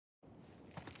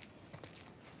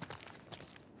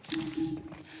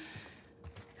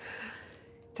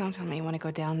Don't tell me you want to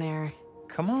go down there.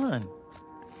 Come on.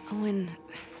 Owen.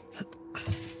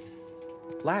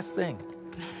 Last thing.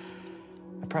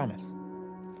 I promise.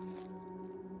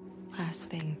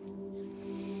 Last thing.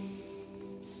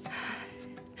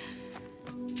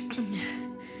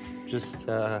 Just,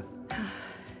 don't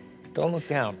look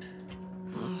down.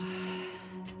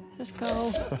 Just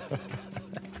go.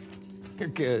 You're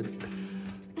good.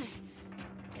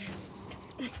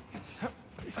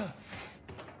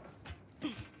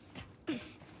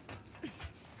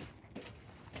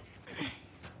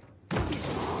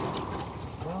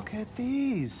 Look at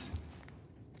these.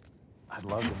 I'd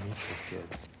love to meet this kid.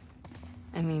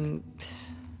 I mean,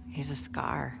 he's a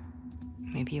scar.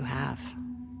 Maybe you have.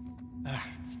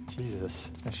 Jesus,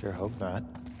 I sure hope not.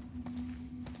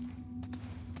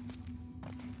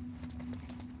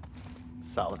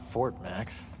 Solid fort,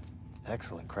 Max.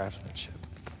 Excellent craftsmanship.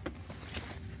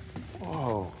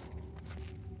 Whoa.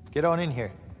 Get on in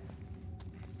here.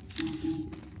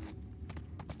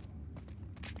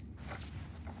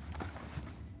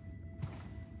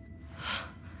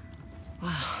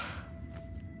 Wow.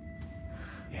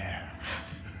 Yeah.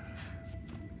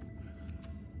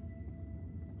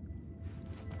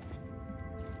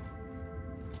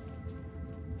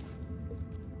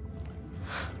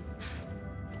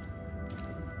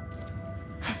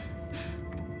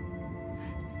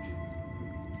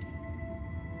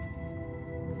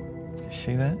 You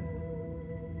see that?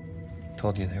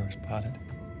 Told you they were spotted.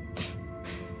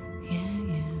 Yeah.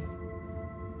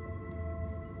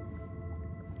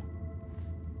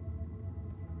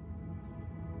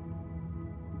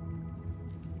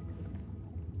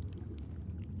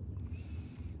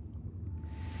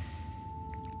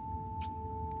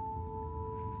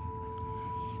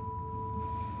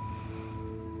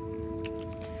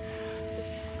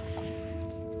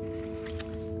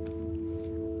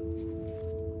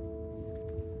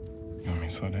 You want me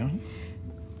to slow down?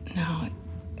 No.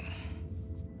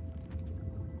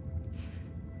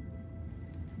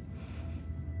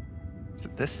 Is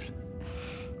it this?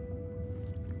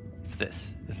 It's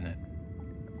this, isn't it?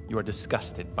 You are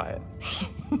disgusted by it.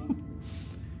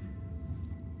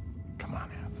 Come on,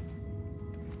 Ab.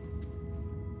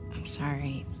 I'm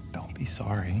sorry. Don't be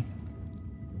sorry.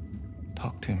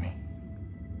 Talk to me.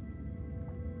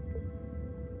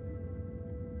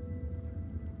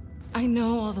 I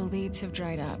know all the leads have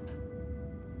dried up.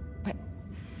 But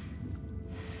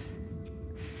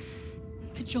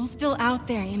Joel's still out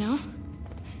there, you know?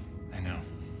 I know.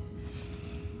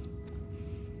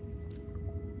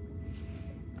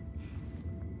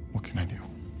 What can I do?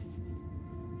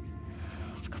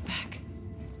 Let's go back.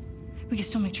 We can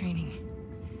still make training.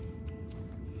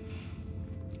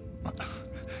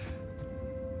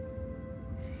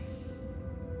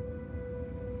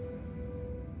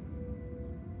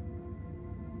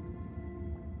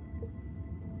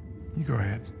 You go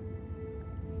ahead.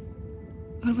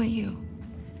 What about you?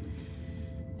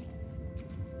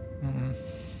 I'm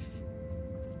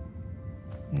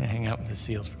gonna hang out with the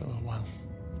seals for a little while.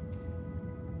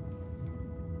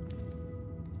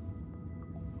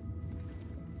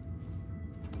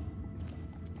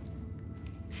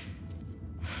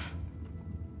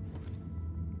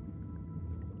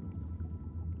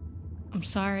 I'm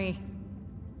sorry.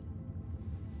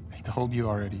 I told you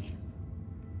already.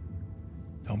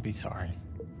 Don't be sorry.